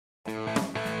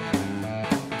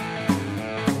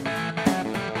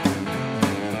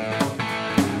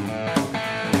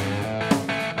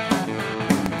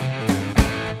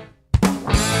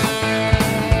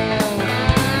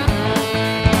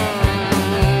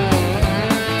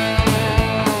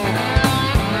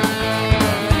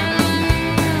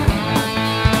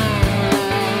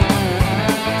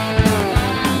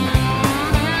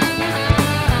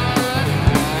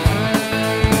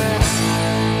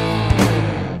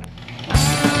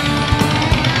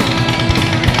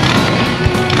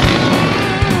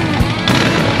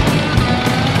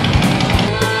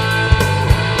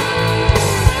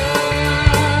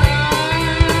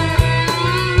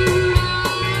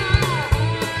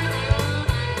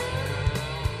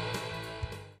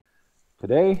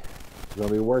Today, we're going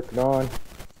to be working on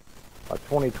a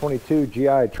 2022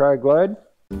 GI Tri-Glide.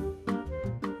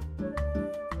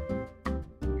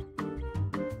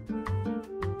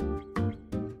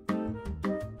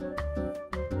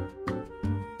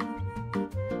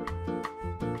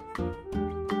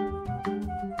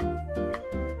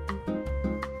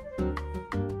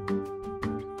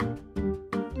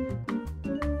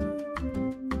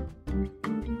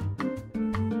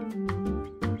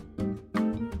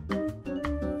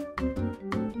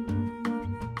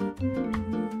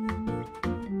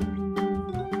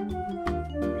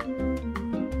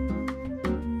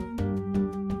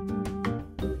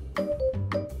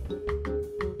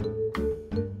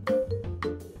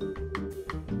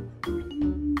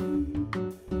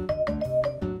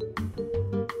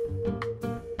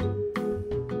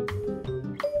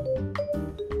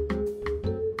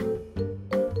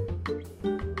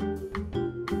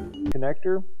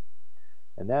 Connector,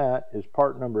 and that is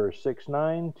part number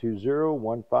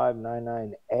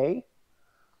 69201599A.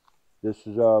 This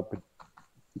is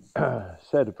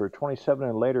said for 27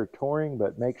 and later touring,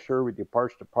 but make sure with your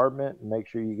parts department and make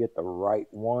sure you get the right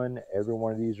one. Every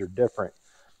one of these are different.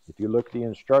 If you look at the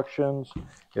instructions,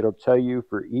 it'll tell you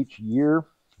for each year.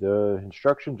 The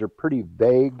instructions are pretty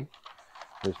vague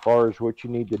as far as what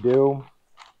you need to do.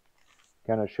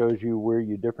 Kind of shows you where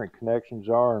your different connections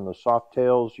are. On the soft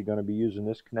tails, you're going to be using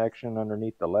this connection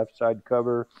underneath the left side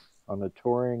cover. On the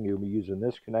touring, you'll be using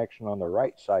this connection on the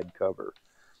right side cover.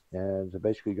 And so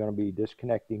basically going to be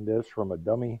disconnecting this from a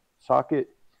dummy socket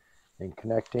and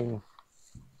connecting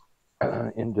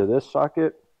into this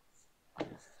socket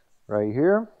right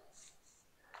here.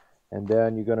 And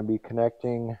then you're going to be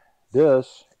connecting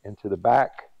this into the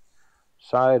back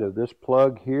side of this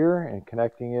plug here and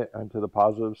connecting it onto the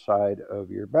positive side of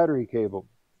your battery cable,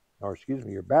 or excuse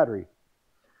me, your battery.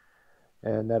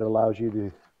 And that allows you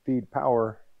to feed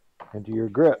power into your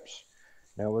grips.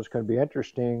 Now what's going to be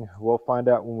interesting, we'll find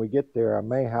out when we get there. I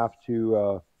may have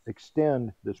to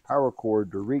extend this power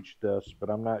cord to reach this,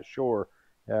 but I'm not sure.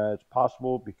 It's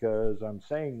possible because I'm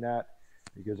saying that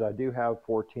because I do have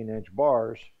 14-inch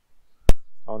bars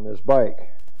on this bike.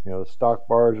 You know, the stock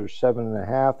bars are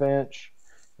 7.5 inch,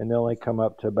 and they only come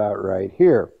up to about right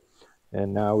here.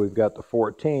 And now we've got the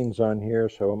 14s on here,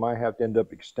 so I might have to end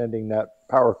up extending that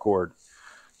power cord.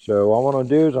 So all I'm going to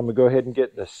do is I'm going to go ahead and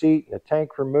get the seat and the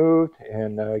tank removed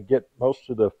and get most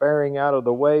of the fairing out of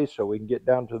the way so we can get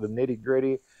down to the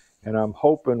nitty-gritty. And I'm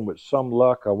hoping with some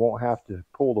luck I won't have to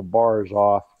pull the bars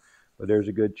off, but there's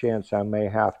a good chance I may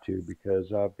have to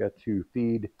because I've got to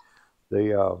feed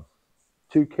the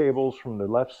two cables from the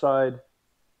left side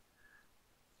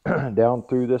down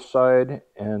through this side,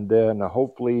 and then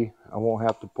hopefully I won't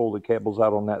have to pull the cables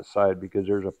out on that side because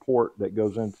there's a port that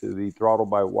goes into the throttle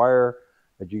by wire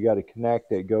that you got to connect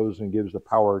that goes and gives the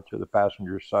power to the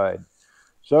passenger side.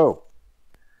 So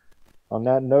on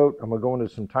that note, I'm going to go into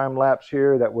some time lapse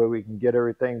here, that way we can get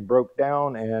everything broke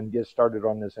down and get started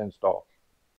on this install.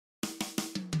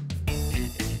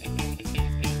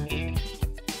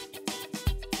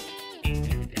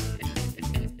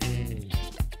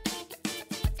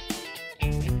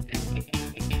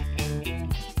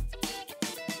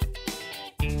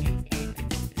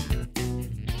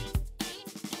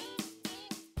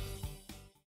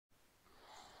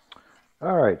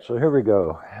 All right, so here we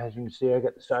go. As you can see, I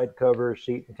got the side cover,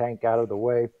 seat, and tank out of the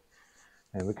way.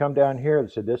 And we come down here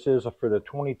and said this is for the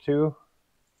 22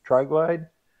 Tri-Glide.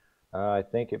 I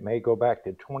think it may go back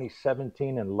to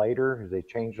 2017 and later as they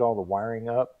changed all the wiring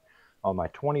up. On my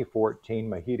 2014,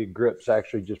 my heated grips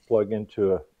actually just plug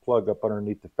into a plug up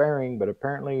underneath the fairing, but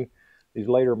apparently these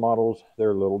later models, they're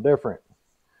a little different.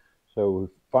 So we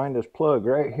find this plug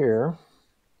right here.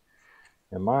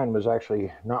 And mine was actually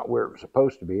not where it was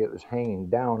supposed to be. It was hanging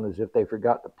down as if they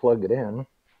forgot to plug it in.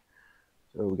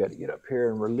 So we got to get up here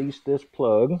and release this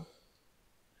plug.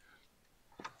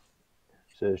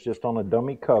 So it's just on a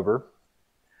dummy cover.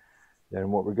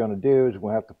 Then what we're going to do is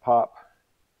we'll have to pop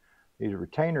these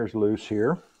retainers loose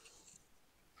here,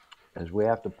 as we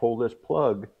have to pull this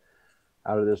plug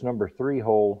out of this number 3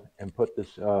 hole and put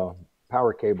this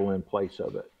power cable in place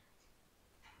of it.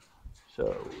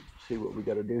 So see what we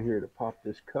got to do here to pop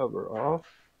this cover off.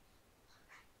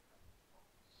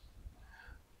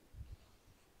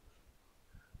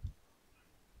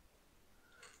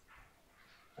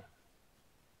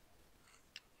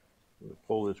 We'll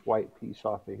pull this white piece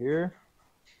off of here.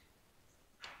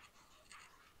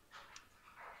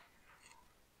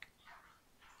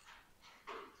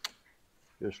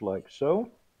 Just like so.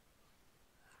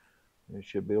 You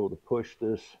should be able to push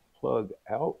this plug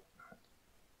out.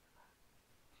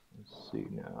 Let's see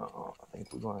now. I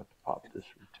think we're going to have to pop this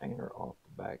retainer off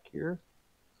the back here.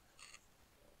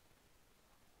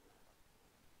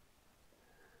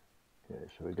 Okay,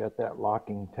 so we got that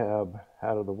locking tab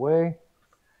out of the way.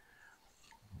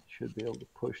 Should be able to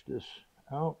push this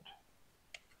out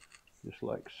just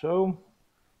like so.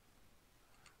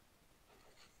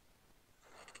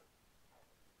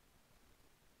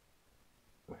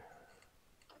 Get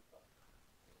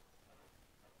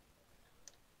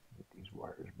these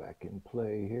wires back in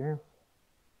play here.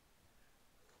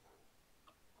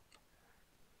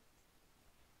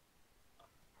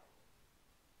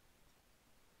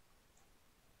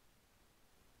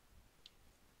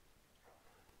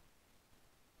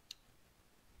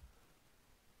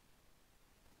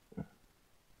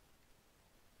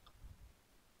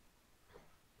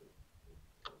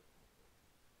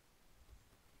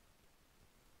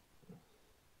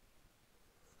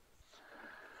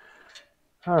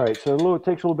 All right, so it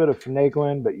takes a little bit of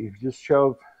finagling, but you just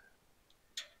shove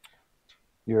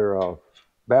your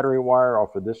battery wire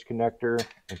off of this connector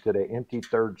into the empty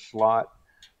third slot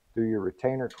through your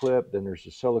retainer clip. Then there's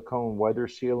a silicone weather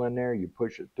seal in there. You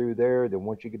push it through there. Then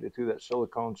once you get it through that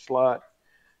silicone slot,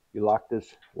 you lock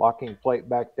this locking plate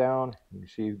back down. You can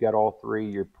see you've got all three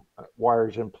your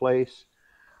wires in place.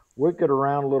 Wick it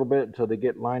around a little bit until they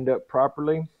get lined up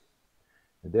properly.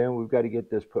 And then we've got to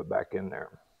get this put back in there.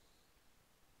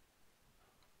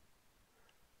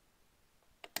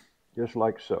 Just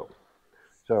like so.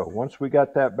 So once we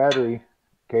got that battery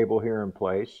cable here in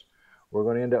place, we're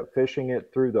going to end up fishing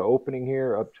it through the opening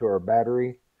here up to our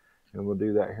battery, and we'll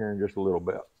do that here in just a little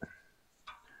bit.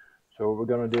 So what we're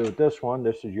going to do with this one,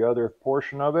 this is the other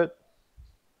portion of it.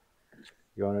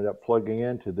 You're going to end up plugging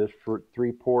into this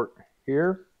 3-port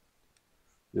here,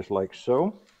 just like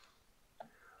so.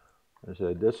 As I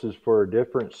said, this is for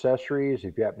different accessories.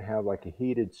 If you happen to have like a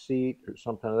heated seat or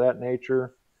something of that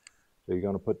nature. So you're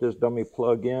going to put this dummy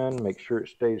plug in, make sure it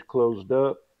stays closed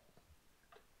up.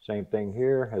 Same thing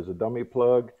here, has a dummy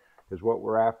plug, because what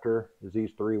we're after is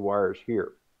these 3 wires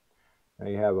here. Now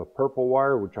you have a purple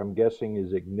wire, which I'm guessing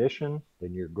is ignition,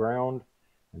 then your ground,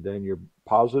 and then your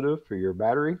positive for your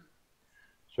battery.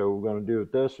 So what we're going to do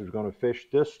with this is we're going to fish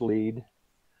this lead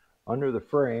under the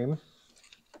frame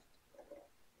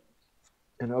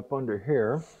and up under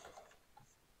here,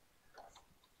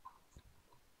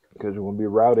 because we'll be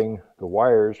routing the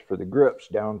wires for the grips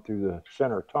down through the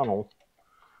center tunnel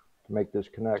to make this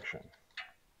connection.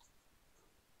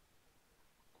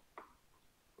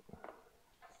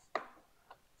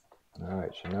 All right,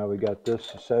 so now we got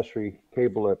this accessory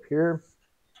cable up here.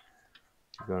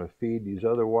 We're going to feed these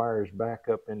other wires back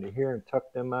up into here and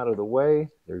tuck them out of the way.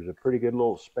 There's a pretty good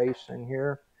little space in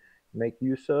here to make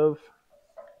use of.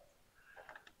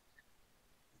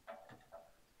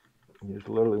 You just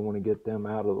literally want to get them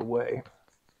out of the way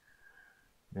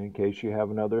in case you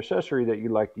have another accessory that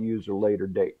you'd like to use at a later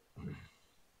date.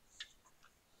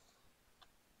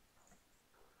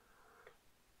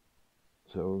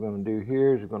 So what we're going to do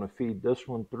here is we're going to feed this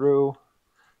one through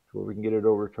so we can get it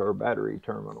over to our battery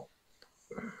terminal.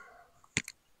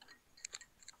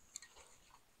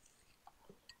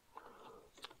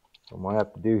 So what I'm going to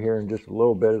have to do here in just a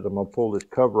little bit is I'm going to pull this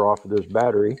cover off of this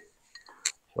battery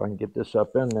so I can get this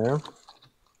up in there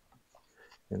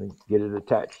and get it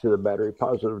attached to the battery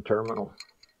positive terminal.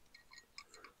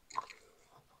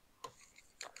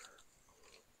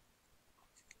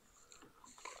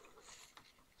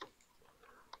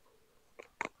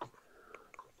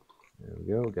 There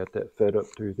we go, got that fed up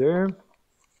through there.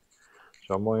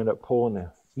 So I'm going to end up pulling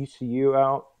the ECU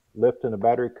out, lifting the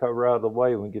battery cover out of the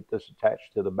way and we get this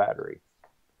attached to the battery.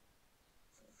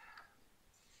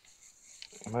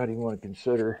 You might even want to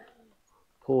consider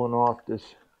pulling off this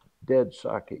dead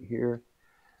socket here,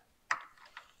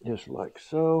 just like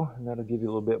so, and that'll give you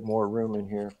a little bit more room in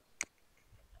here.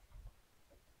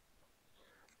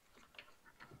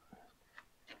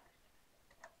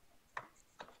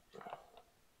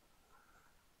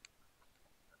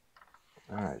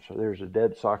 All right, so there's a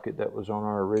dead socket that was on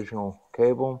our original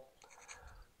cable.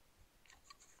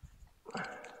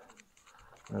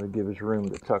 That'll give us room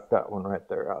to tuck that one right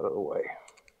there out of the way.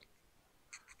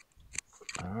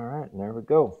 All right, and there we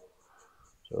go.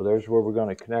 So there's where we're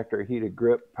going to connect our heated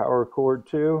grip power cord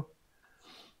to.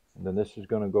 And then this is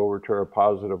going to go over to our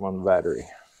positive on the battery.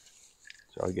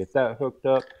 So I'll get that hooked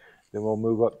up. Then we'll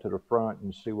move up to the front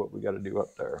and see what we got to do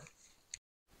up there.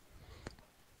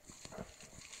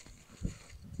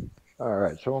 All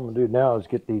right, so what I'm going to do now is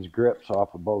get these grips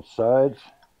off of both sides.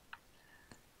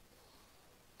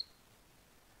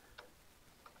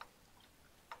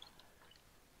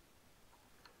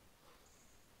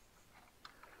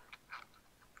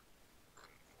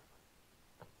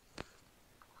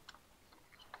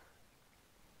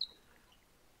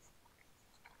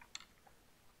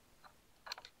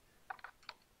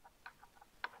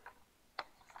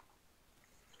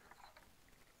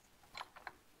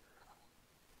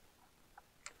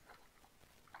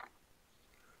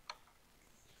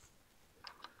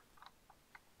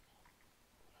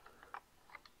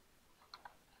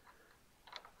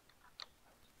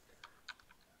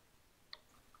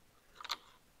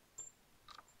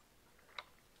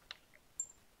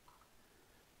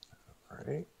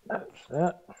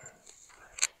 that.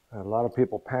 A lot of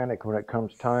people panic when it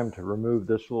comes time to remove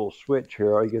this little switch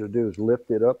here. All you got to do is lift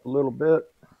it up a little bit,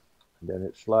 and then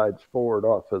it slides forward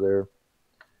off of there,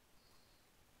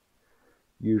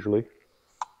 usually,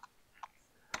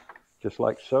 just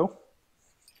like so.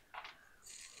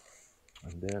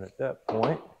 And then at that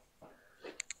point,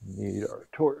 we need our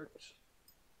Torx.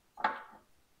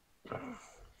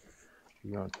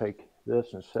 You're going to take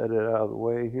this and set it out of the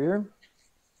way here.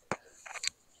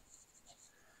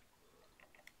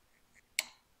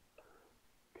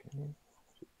 Okay,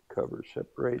 the cover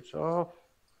separates off.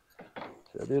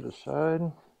 Set it aside.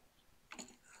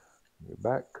 Your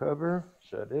back cover,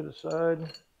 set it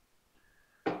aside.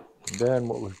 And then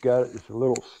what we've got is a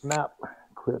little snap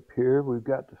clip here. We've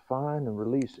got to find and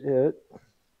release it.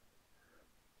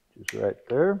 Just right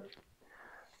there.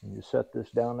 And you set this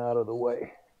down out of the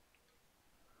way.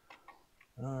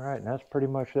 All right, and that's pretty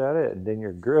much that it. And then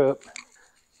your grip.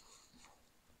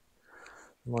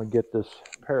 I'm going to get this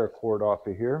paracord off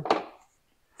of here.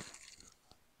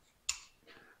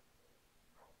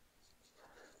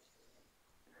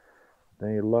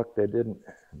 Any luck they didn't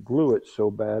glue it so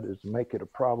bad as to make it a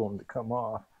problem to come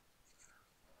off.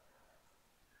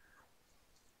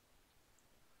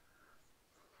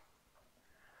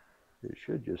 It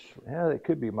should just, yeah, that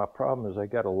could be my problem is I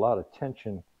got a lot of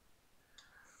tension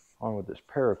on with this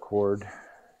paracord.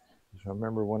 So I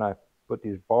remember when I put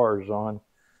these bars on,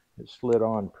 it slid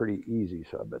on pretty easy.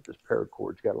 So I bet this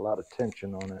paracord's got a lot of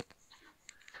tension on it.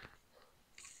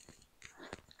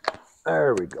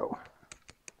 There we go.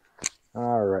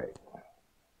 All right,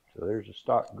 so there's a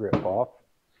stock grip off.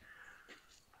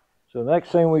 So the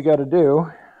next thing we got to do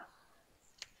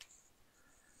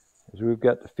is we've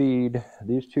got to feed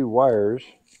these two wires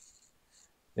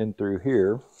in through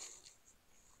here.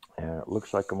 And it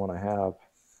looks like I'm going to have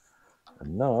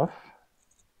enough,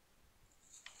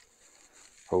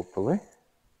 hopefully.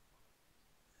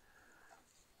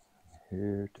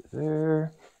 Here to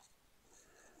there,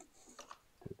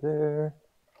 to there.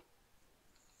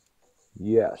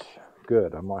 Yes,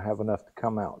 good. I'm going to have enough to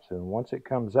come out. So once it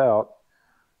comes out,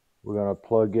 we're going to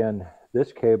plug in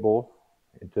this cable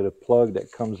into the plug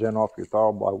that comes in off your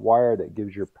throttle by wire that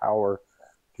gives your power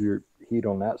to your heat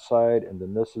on that side. And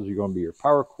then this is going to be your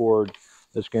power cord.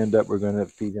 This can end up, we're going to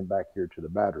feed in back here to the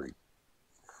battery.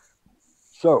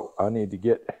 So I need to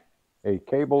get a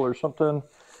cable or something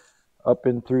up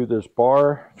in through this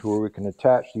bar to where we can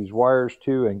attach these wires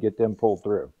to and get them pulled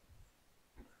through.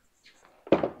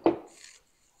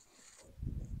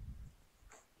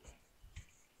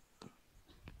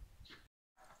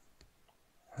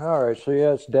 All right, so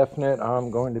yeah, it's definite. I'm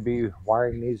going to be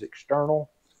wiring these external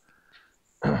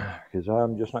because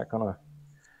I'm just not going to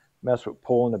mess with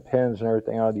pulling the pins and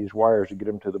everything out of these wires to get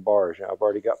them to the bars. You know, I've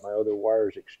already got my other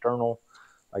wires external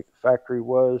like the factory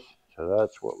was, so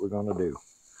that's what we're going to do.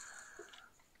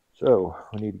 So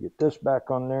we need to get this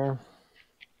back on there.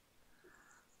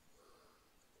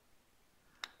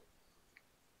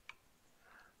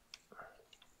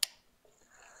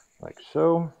 Like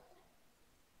so.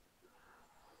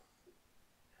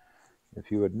 If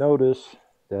you would notice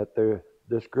that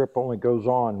this grip only goes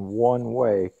on one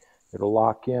way, it'll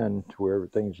lock in to where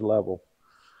everything's level.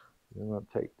 I'm going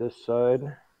to take this side.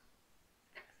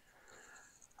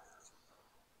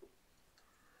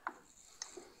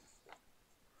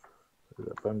 Put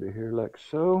it up under here like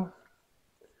so.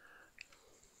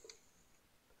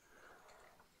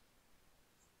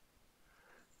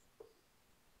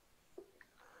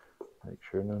 Make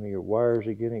sure none of your wires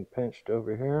are getting pinched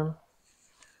over here.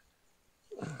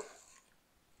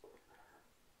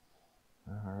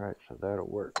 All right, so that'll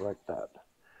work like that.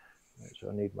 Right, so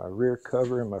I need my rear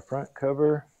cover and my front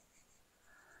cover.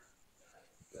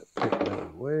 Pick it out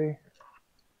of the way.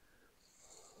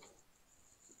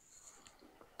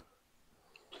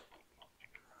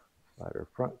 Slide our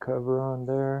front cover on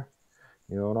there.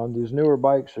 You know, and on these newer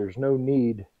bikes, there's no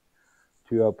need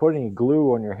to put any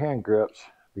glue on your hand grips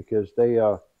because they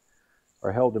are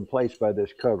held in place by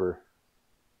this cover.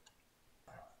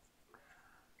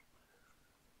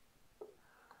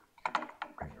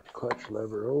 Bring our clutch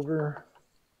lever over,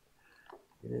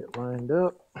 get it lined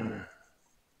up.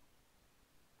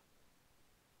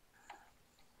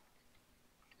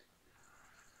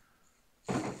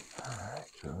 Alright,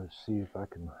 so let's see if I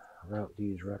can route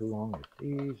these right along with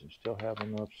these and still have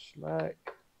enough slack.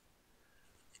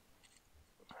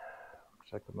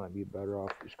 Looks like I might be better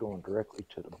off just going directly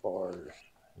to the bars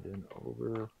and then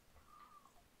over.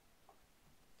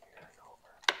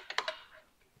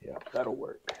 Yeah, that'll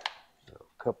work. So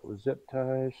a couple of zip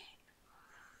ties.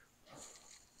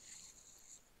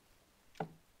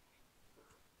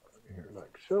 Here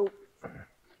like so.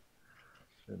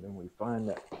 And then we find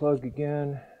that plug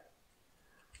again.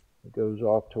 It goes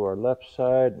off to our left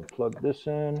side and plug this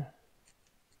in,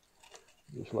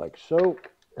 just like so.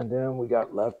 And then we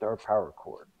got left our power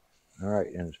cord. All right,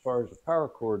 and as far as the power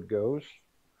cord goes,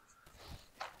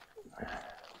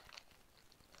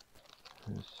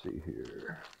 let's see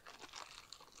here.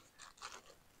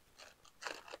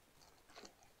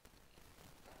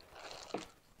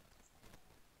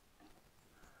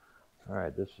 All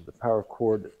right, this is the power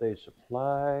cord that they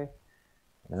supply.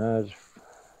 As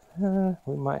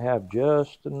we might have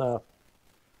just enough.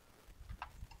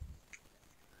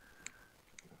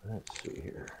 Let's see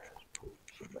here. Let's pull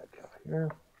some back out here.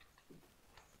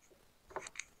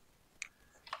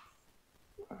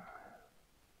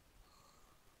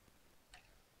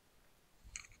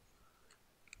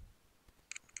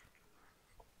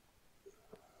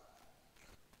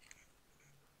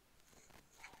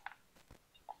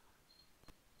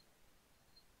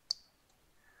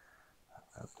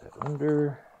 Got that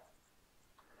under.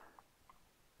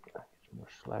 Get some more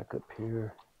slack up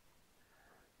here.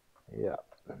 Yeah.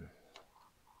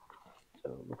 So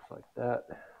it looks like that.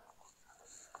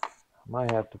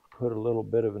 Might have to put a little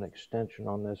bit of an extension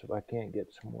on this if I can't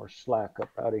get some more slack up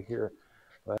out of here.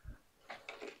 But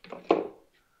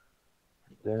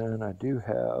then I do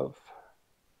have,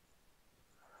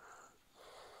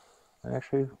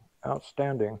 actually,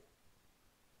 outstanding.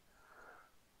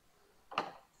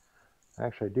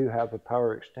 Actually, I do have a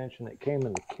power extension that came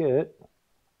in the kit.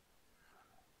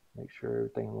 Make sure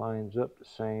everything lines up the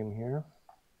same here.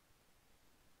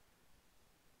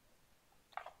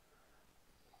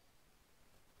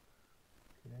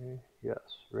 Okay, yes,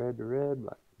 red to red,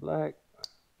 black to black.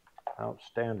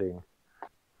 Outstanding.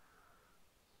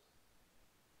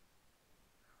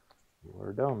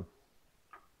 We're done.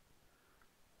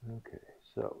 Okay,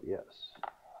 so yes.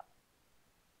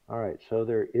 All right, so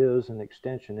there is an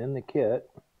extension in the kit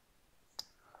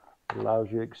that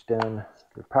allows you to extend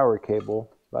the power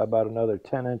cable by about another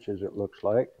 10 inches, it looks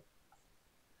like.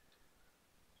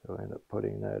 So I end up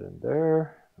putting that in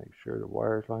there. Make sure the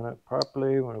wires line up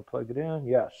properly when I plug it in.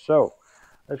 Yes, so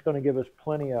that's going to give us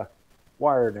plenty of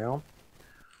wire now.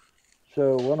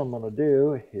 So what I'm going to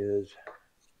do is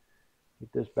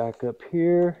get this back up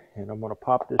here, and I'm going to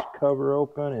pop this cover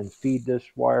open and feed this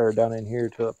wire down in here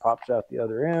till it pops out the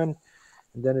other end.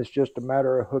 And then it's just a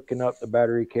matter of hooking up the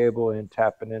battery cable and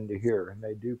tapping into here. And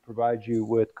they do provide you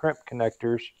with crimp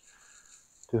connectors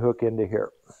to hook into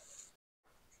here.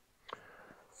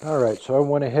 All right, so I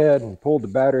went ahead and pulled the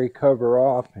battery cover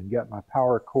off and got my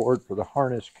power cord for the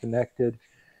harness connected.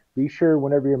 Be sure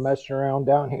whenever you're messing around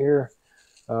down here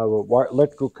with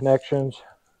electrical connections,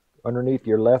 underneath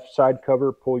your left side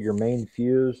cover, pull your main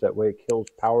fuse. That way it kills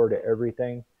power to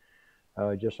everything,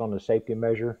 just on the safety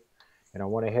measure. And I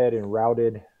went ahead and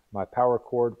routed my power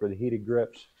cord for the heated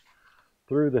grips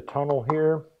through the tunnel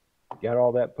here. Got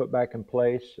all that put back in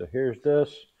place. So here's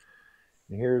this,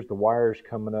 and here's the wires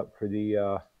coming up for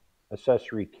the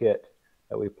accessory kit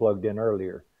that we plugged in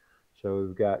earlier. So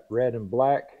we've got red and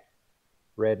black,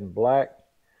 red and black.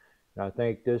 Now I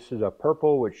think this is a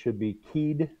purple, which should be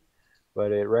keyed,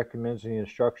 but it recommends in the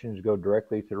instructions go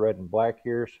directly to red and black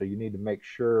here. So you need to make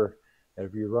sure that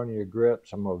if you're running your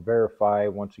grips, I'm going to verify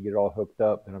once you get it all hooked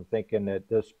up. And I'm thinking that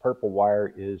this purple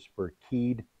wire is for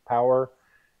keyed power,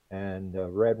 and the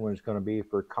red one is going to be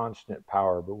for constant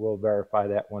power, but we'll verify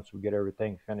that once we get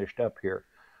everything finished up here.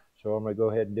 So what I'm going to go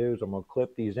ahead and do is I'm going to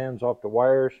clip these ends off the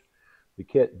wires. The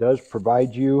kit does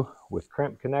provide you with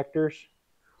crimp connectors.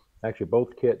 Actually,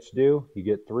 both kits do. You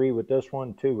get 3 with this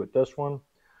one, 2 with this one.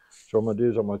 So what I'm going to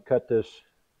do is I'm going to cut this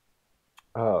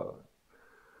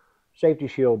safety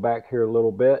shield back here a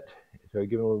little bit, so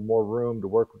give it a little more room to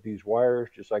work with these wires,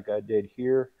 just like I did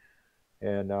here.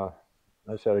 And I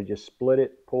said I just split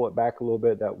it, pull it back a little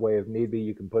bit. That way, if need be,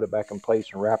 you can put it back in place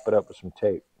and wrap it up with some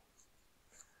tape.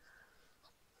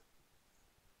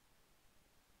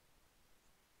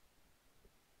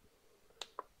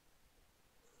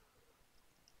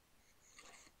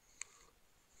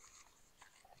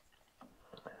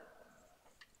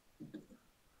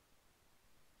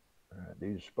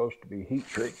 These are supposed to be heat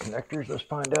shrink connectors. Let's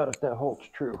find out if that holds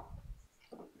true.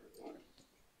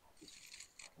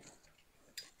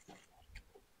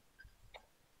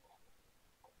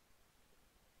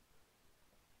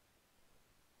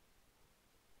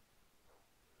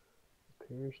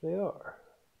 Appears they are,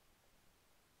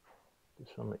 to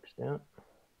some extent.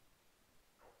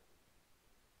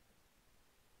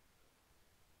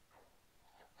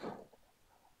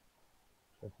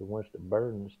 Except it wants to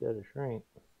burn instead of shrink.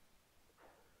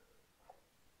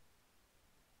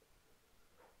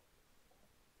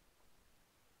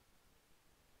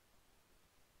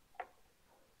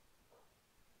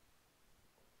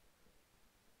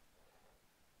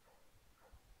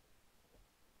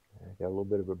 Got a little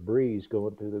bit of a breeze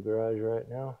going through the garage right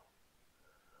now.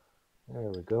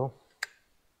 There we go.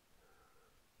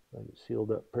 Got it sealed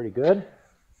up pretty good.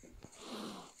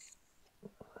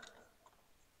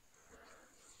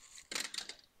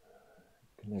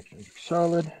 Connections are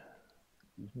solid.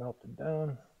 He's melted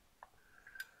down.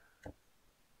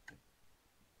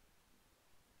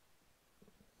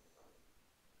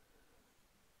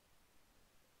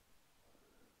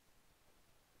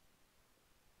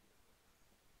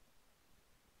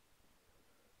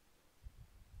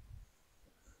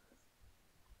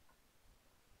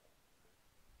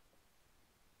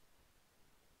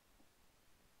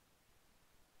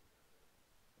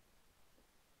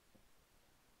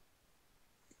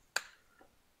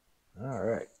 All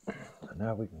right, so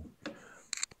now we can,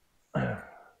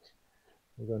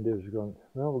 we're going to do is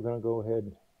we're going to go ahead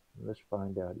and let's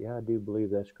find out. Yeah, I do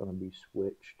believe that's going to be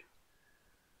switched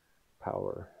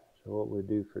power. So what we'll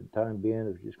do for the time being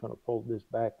is just going to pull this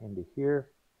back into here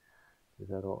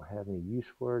because I don't have any use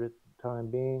for it at the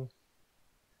time being.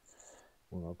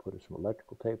 We're going to put some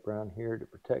electrical tape around here to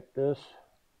protect this.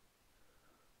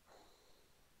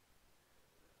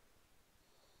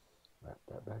 Wrap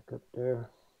that back up there.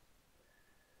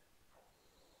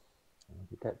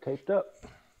 Get that taped up.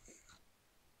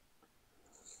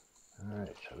 All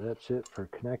right, so that's it for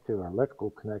connecting our electrical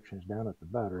connections down at the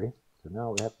battery. So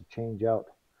now we have to change out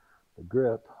the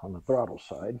grip on the throttle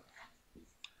side.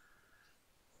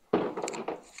 Do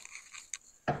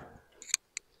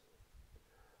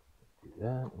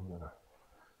that. I'm going to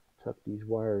tuck these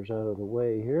wires out of the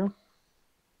way here,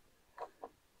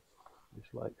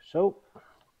 just like so.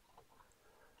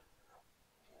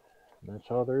 And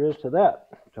that's all there is to that.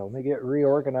 So let me get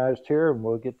reorganized here and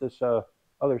we'll get this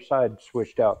other side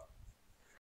switched out.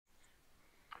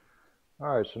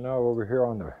 All right, so now over here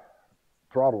on the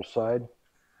throttle side,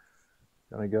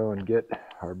 I'm going to go and get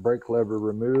our brake lever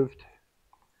removed.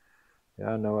 Yeah,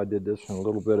 I know I did this in a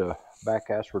little bit of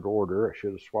back-assward order. I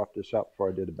should have swapped this out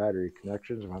before I did the battery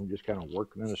connections. I'm just kind of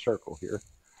working in a circle here.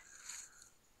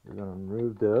 We're going to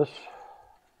remove this.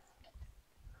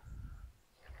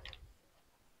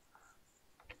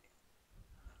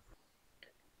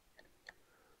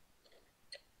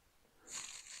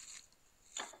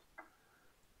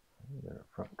 Our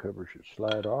front cover should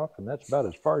slide off, and that's about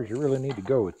as far as you really need to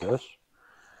go with this.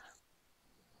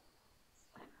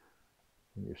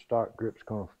 And your stock grip's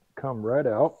going to come right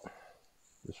out,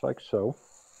 just like so.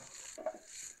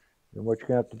 And what you're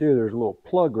going to have to do, there's a little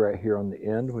plug right here on the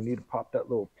end. We need to pop that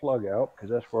little plug out because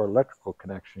that's where our electrical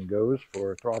connection goes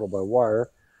for a throttle by wire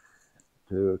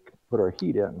to put our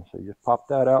heat in. So you just pop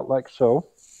that out like so.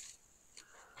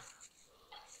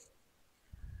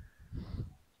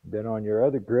 Then on your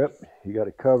other grip, you got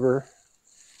a cover.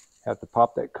 Have to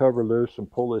pop that cover loose and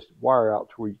pull this wire out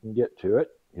to where you can get to it,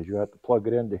 because you have to plug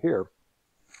it into here.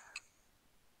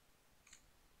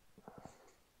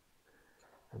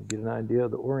 And get an idea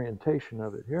of the orientation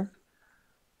of it here.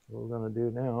 What we're going to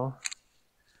do now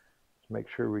is make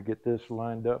sure we get this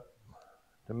lined up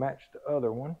to match the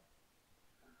other one.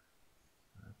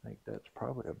 I think that's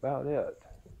probably about it.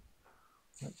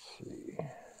 Let's see.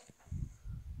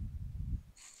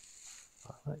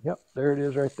 Yep, there it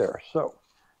is right there. So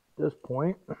at this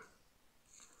point,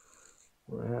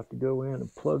 we're going to have to go in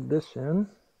and plug this in.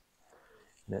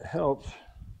 And it helps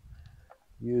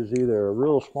use either a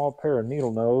real small pair of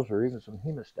needle nose or even some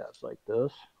hemostats like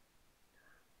this.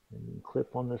 And you can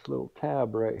clip on this little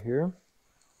tab right here.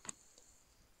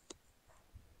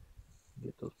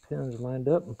 Get those pins lined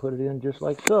up and put it in just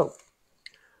like so.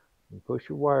 And push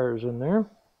your wires in there.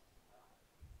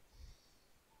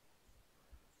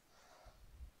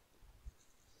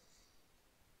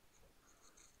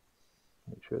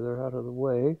 Make sure they're out of the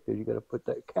way because you got to put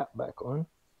that cap back on.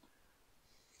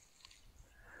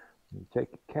 You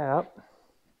take the cap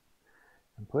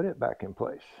and put it back in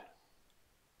place.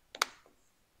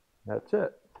 That's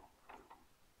it.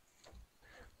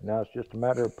 And now it's just a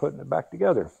matter of putting it back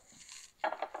together.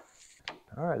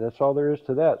 All right, that's all there is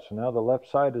to that. So now the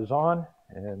left side is on,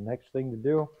 and next thing to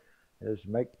do is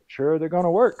make sure they're going to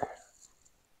work.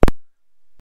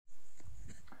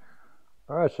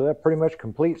 All right, so that pretty much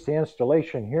completes the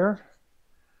installation here.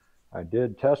 I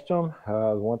did test them.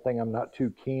 The one thing I'm not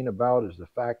too keen about is the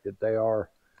fact that they are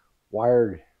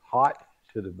wired hot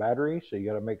to the battery. So you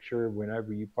got to make sure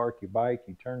whenever you park your bike,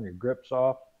 you turn your grips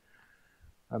off.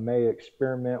 I may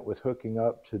experiment with hooking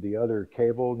up to the other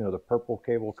cable, you know, the purple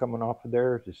cable coming off of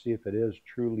there, to see if it is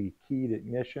truly keyed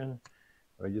ignition.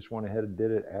 I just went ahead and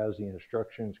did it as the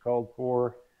instructions called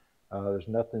for. There's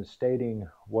nothing stating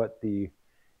what the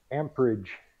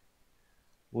amperage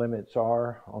limits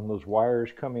are on those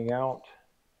wires coming out.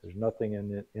 There's nothing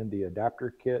in the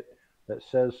adapter kit that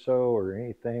says so, or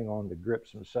anything on the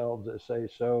grips themselves that say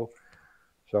so.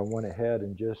 So I went ahead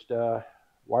and just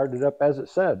wired it up as it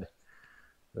said.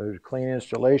 There's a clean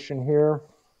installation here.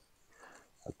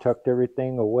 I tucked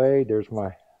everything away. There's my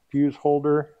fuse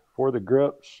holder for the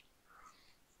grips.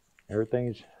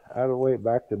 Everything's out of the way,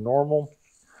 back to normal.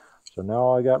 So now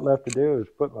all I got left to do is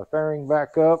put my fairing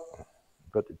back up,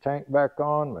 put the tank back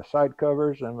on, my side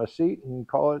covers, and my seat, and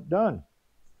call it done.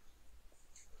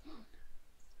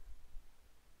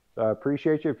 So I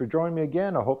appreciate you for joining me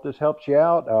again. I hope this helps you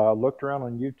out. I looked around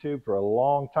on YouTube for a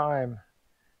long time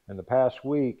in the past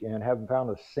week and haven't found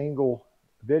a single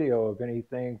video of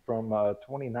anything from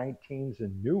 2019s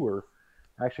and newer,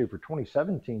 actually for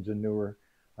 2017s and newer,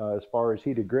 as far as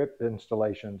heated grip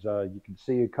installations. You can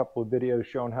see a couple of videos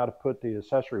showing how to put the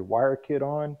accessory wire kit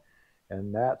on,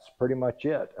 and that's pretty much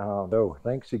it. So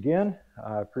thanks again.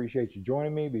 I appreciate you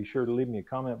joining me. Be sure to leave me a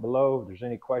comment below if there's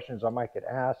any questions I might get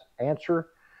answer.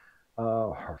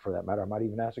 Or for that matter, I might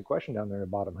even ask a question down there in the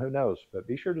bottom. Who knows? But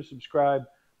be sure to subscribe,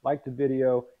 like the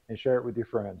video, and share it with your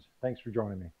friends. Thanks for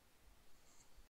joining me.